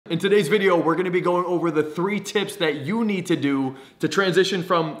In today's video, we're gonna be going over the 3 tips that you need to do to transition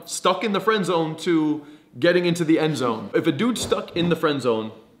from stuck in the friend zone to getting into the end zone. If a dude's stuck in the friend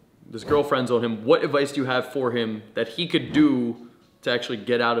zone, this girl friend zone him, what advice do you have for him that he could do to actually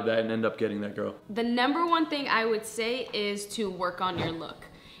get out of that and end up getting that girl? The number one thing I would say is to work on your look.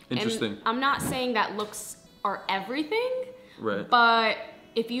 Interesting. And I'm not saying that looks are everything, right? But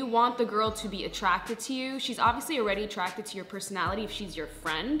if you want the girl to be attracted to you, she's obviously already attracted to your personality if she's your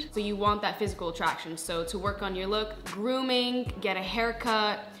friend. So you want that physical attraction. So to work on your look, grooming, get a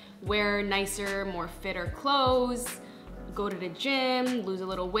haircut, wear nicer, more fitter clothes, go to the gym, lose a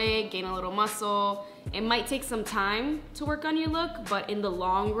little weight, gain a little muscle. It might take some time to work on your look, but in the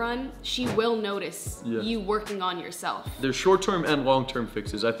long run, she will notice you working on yourself. There's short-term and long-term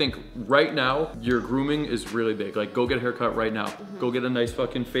fixes. I think right now, your grooming is really big. Like, go get a haircut right now. Go get a nice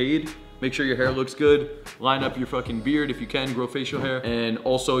fucking fade. Make sure your hair looks good. Line up your fucking beard if you can, grow facial hair. And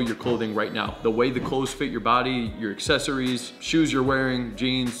also your clothing right now. The way the clothes fit your body, your accessories, shoes you're wearing,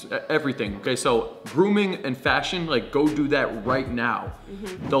 jeans, everything. Okay, so grooming and fashion, like go do that right now.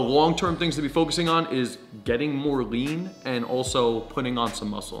 The long-term things to be focusing on is getting more lean and also putting on some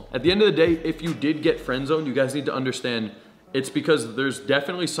muscle. At the end of the day, if you did get friend zoned, you guys need to understand it's because there's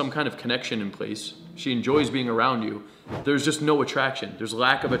definitely some kind of connection in place. She enjoys being around you. There's just no attraction. There's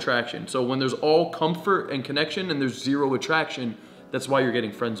lack of attraction. So when there's all comfort and connection and there's zero attraction, that's why you're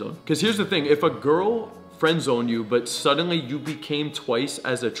getting friend zoned. Because here's the thing, if a girl friend zoned you, but suddenly you became twice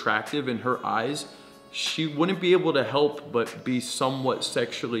as attractive in her eyes, she wouldn't be able to help but be somewhat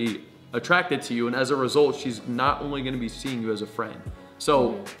sexually attracted to you. And as a result, she's not only gonna be seeing you as a friend.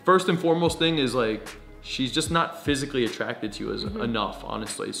 So first and foremost thing is like, she's just not physically attracted to you as enough,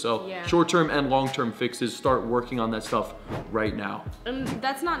 honestly. So short-term and long-term fixes, start working on that stuff right now. And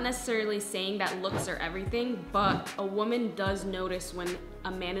that's not necessarily saying that looks are everything, but a woman does notice when a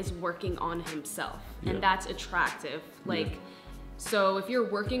man is working on himself, and that's attractive. Like, so if you're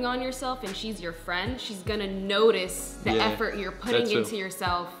working on yourself and she's your friend, she's gonna notice the effort you're putting into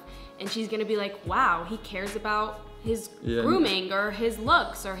yourself, and she's gonna be like, wow, he cares about his grooming or his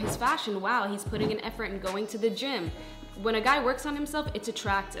looks or his fashion. Wow, he's putting an effort in going to the gym. When a guy works on himself, it's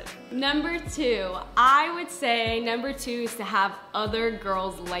attractive. Number 2, I would say number 2 is to have other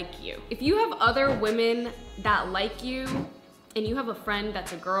girls like you. If you have other women that like you and you have a friend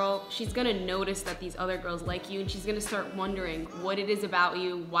that's a girl, she's gonna notice that these other girls like you and she's gonna start wondering what it is about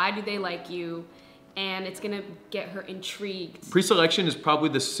you, why do they like you? And it's gonna get her intrigued. Pre-selection is probably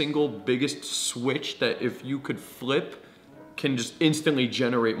the single biggest switch that if you could flip, can just instantly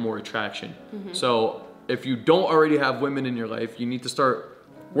generate more attraction. So if you don't already have women in your life, you need to start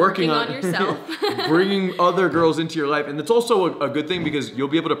working on yourself. Bringing other girls into your life. And it's also a good thing because you'll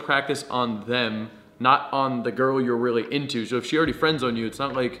be able to practice on them, not on the girl you're really into. So if she already friends on you, it's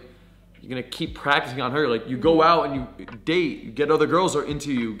not like you're gonna keep practicing on her. Like you go out and you date, you get other girls are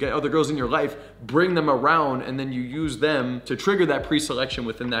into you, get other girls in your life, bring them around, and then you use them to trigger that pre-selection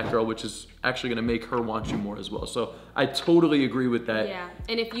within that girl, which is actually gonna make her want you more as well. So I totally agree with that. Yeah,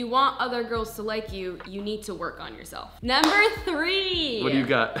 and if you want other girls to like you, you need to work on yourself. Number 3. What do you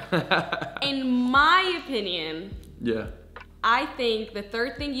got? In my opinion, I think the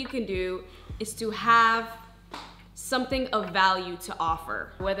third thing you can do is to have something of value to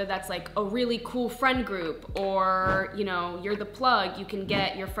offer. Whether that's like a really cool friend group or, you know, you're the plug, you can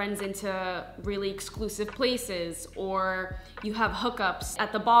get your friends into really exclusive places, or you have hookups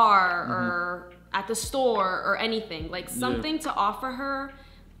at the bar or at the store or anything. Like something to offer her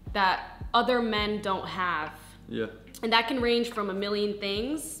that other men don't have. And that can range from a million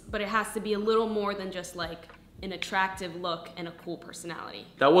things, but it has to be a little more than just like an attractive look and a cool personality.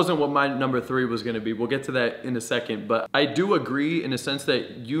 That wasn't what my number 3 was gonna be. We'll get to that in a second, but I do agree in a sense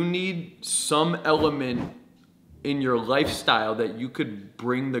that you need some element in your lifestyle that you could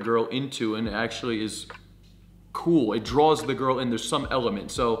bring the girl into and it actually is cool. It draws the girl in, there's some element.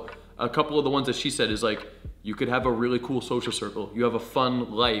 So a couple of the ones that she said is like, you could have a really cool social circle. You have a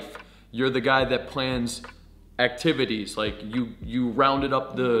fun life. You're the guy that plans activities, like you rounded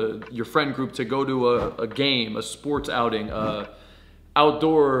up your friend group to go to a game, a sports outing,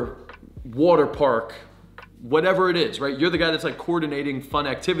 outdoor water park, whatever it is, right? You're the guy that's like coordinating fun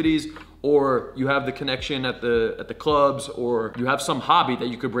activities, or you have the connection at the clubs, or you have some hobby that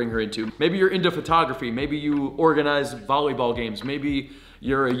you could bring her into. Maybe you're into photography, maybe you organize volleyball games, maybe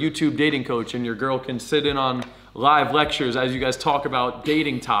you're a YouTube dating coach and your girl can sit in on live lectures as you guys talk about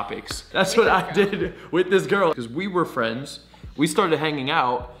dating topics. That's what I did with this girl. Because we were friends, we started hanging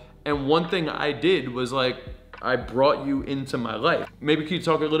out, and one thing I did was like, I brought you into my life. Maybe can you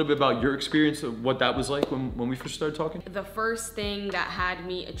talk a little bit about your experience of what that was like when we first started talking? The first thing that had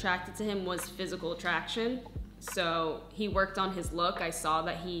me attracted to him was physical attraction. So he worked on his look. I saw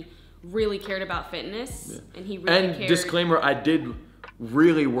that he really cared about fitness, and he really cared. Disclaimer, I did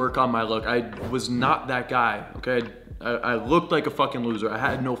really work on my look. I was not that guy, okay? I looked like a fucking loser. I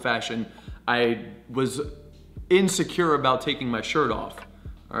had no fashion. I was insecure about taking my shirt off.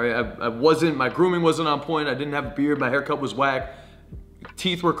 All right, my grooming wasn't on point. I didn't have a beard. My haircut was whack.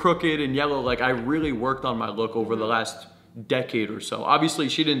 Teeth were crooked and yellow. Like, I really worked on my look over the last decade or so. Obviously,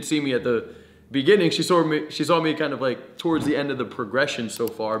 she didn't see me at the beginning. She saw me kind of like towards the end of the progression so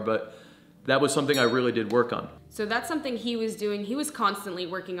far, but that was something I really did work on. So that's something he was doing. He was constantly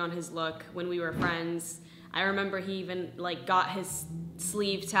working on his look when we were friends. I remember he even like got his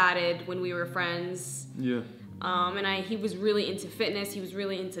sleeve tatted when we were friends. Yeah. And he was really into fitness. He was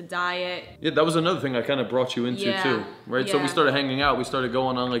really into diet. Yeah, that was another thing I kind of brought you into too, right? So we started hanging out. We started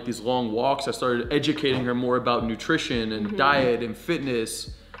going on like these long walks. I started educating her more about nutrition and diet and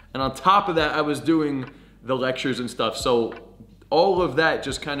fitness. And on top of that, I was doing the lectures and stuff. So all of that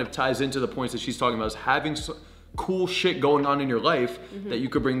just kind of ties into the points that she's talking about, is having cool shit going on in your life that you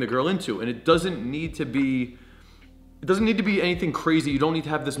could bring the girl into. And it doesn't need to be anything crazy. You don't need to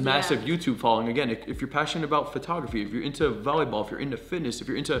have this massive YouTube following. Again, if you're passionate about photography, if you're into volleyball, if you're into fitness, if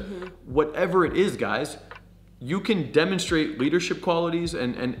you're into whatever it is, guys, you can demonstrate leadership qualities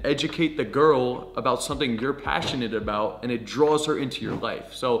and educate the girl about something you're passionate about, and it draws her into your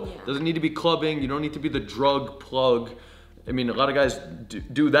life. So it doesn't need to be clubbing. You don't need to be the drug plug. I mean, a lot of guys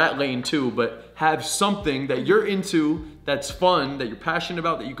do that lane too, but have something that you're into, that's fun, that you're passionate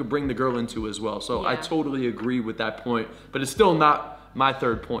about, that you could bring the girl into as well. So I totally agree with that point, but it's still not my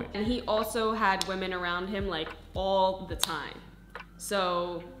third point. And he also had women around him like all the time.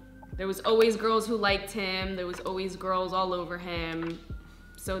 So there was always girls who liked him. There was always girls all over him.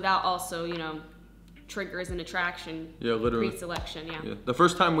 So that also, you know, triggers an attraction. Yeah, literally. Pre-selection, yeah. The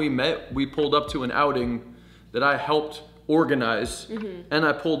first time we met, we pulled up to an outing that I helped organize, and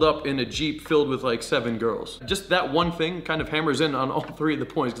I pulled up in a Jeep filled with like 7 girls. Just that one thing kind of hammers in on all 3 of the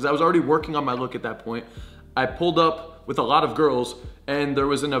points, because I was already working on my look at that point. I pulled up with a lot of girls, and there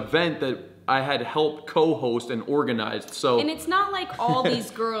was an event that I had helped co-host and organized. So, and it's not like all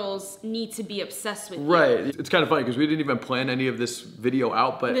these girls need to be obsessed with you. Right. It's kind of funny because we didn't even plan any of this video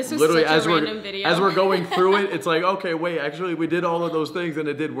out, but this was literally such a random video. As we're going through it, it's like, okay, wait, actually we did all of those things and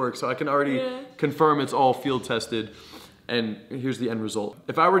it did work. So I can already confirm it's all field tested. And here's the end result.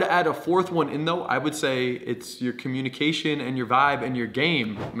 If I were to add a 4th one in though, I would say it's your communication and your vibe and your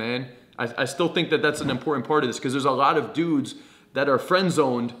game, man. I still think that that's an important part of this, because there's a lot of dudes that are friend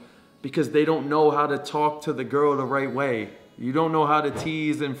zoned because they don't know how to talk to the girl the right way. You don't know how to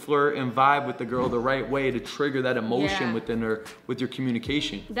tease and flirt and vibe with the girl the right way to trigger that emotion within her with your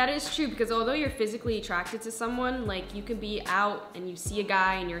communication. That is true, because although you're physically attracted to someone, like you can be out and you see a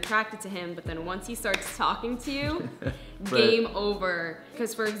guy and you're attracted to him, but then once he starts talking to you, game over.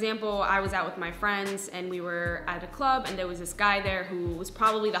 Because for example, I was out with my friends and we were at a club and there was this guy there who was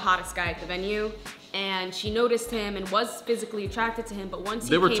probably the hottest guy at the venue. And she noticed him and was physically attracted to him, but once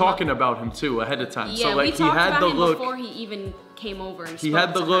they were talking about him too ahead of time. Yeah, so like we talked about him look before he even came over. And he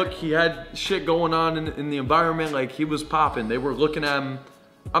had the look. He had shit going on in the environment. Like he was popping. They were looking at him.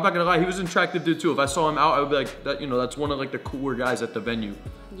 I'm not gonna lie, he was an attractive dude too. If I saw him out, I would be like, that, you know, that's one of like the cooler guys at the venue.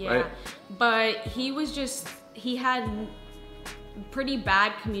 Yeah, right? But he had pretty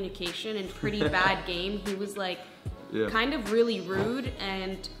bad communication and pretty bad game. He was like kind of really rude,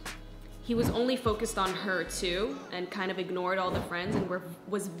 and he was only focused on her too, and kind of ignored all the friends, and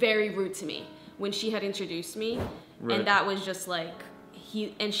was very rude to me when she had introduced me. And that was just like,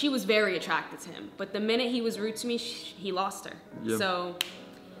 she was very attracted to him. But the minute he was rude to me, he lost her. So,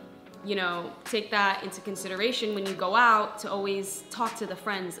 you know, take that into consideration when you go out, to always talk to the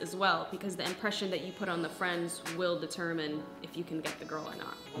friends as well, because the impression that you put on the friends will determine if you can get the girl or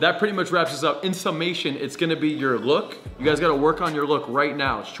not. That pretty much wraps us up. In summation, it's gonna be your look. You guys gotta work on your look right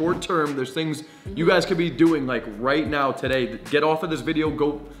now. Short term, there's things you guys could be doing like right now, today. Get off of this video,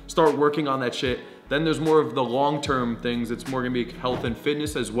 go start working on that shit. Then there's more of the long-term things. It's more gonna be health and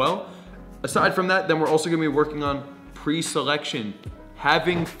fitness as well. Aside from that, then we're also gonna be working on pre-selection.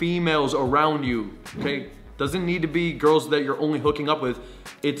 Having females around you, okay? Doesn't need to be girls that you're only hooking up with.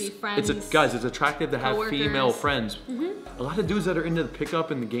 Guys, it's attractive to have female friends. A lot of dudes that are into the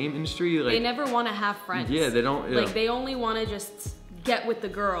pickup in the game industry, like, they never want to have friends. Yeah, they don't. Like they only want to just get with the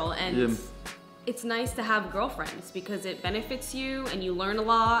girl, and it's nice to have girlfriends because it benefits you and you learn a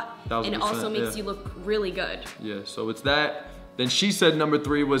lot, and it also makes you look really good. Yeah, so it's that. Then she said number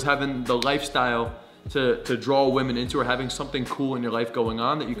 3 was having the lifestyle to draw women into, or having something cool in your life going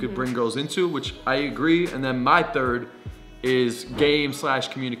on that you could bring girls into, which I agree. And then my third is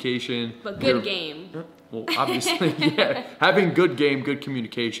game/communication. But good game. Well, obviously, yeah, having good game, good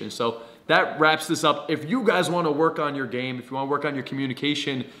communication. So that wraps this up. If you guys want to work on your game, if you want to work on your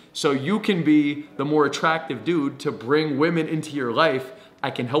communication so you can be the more attractive dude to bring women into your life,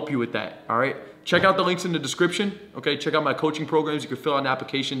 I can help you with that, all right? Check out the links in the description, okay? Check out my coaching programs. You can fill out an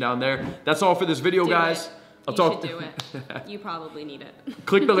application down there. That's all for this video, guys. You should do it. You probably need it.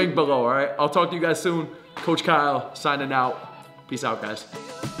 Click the link below, all right? I'll talk to you guys soon. Coach Kyle signing out. Peace out, guys.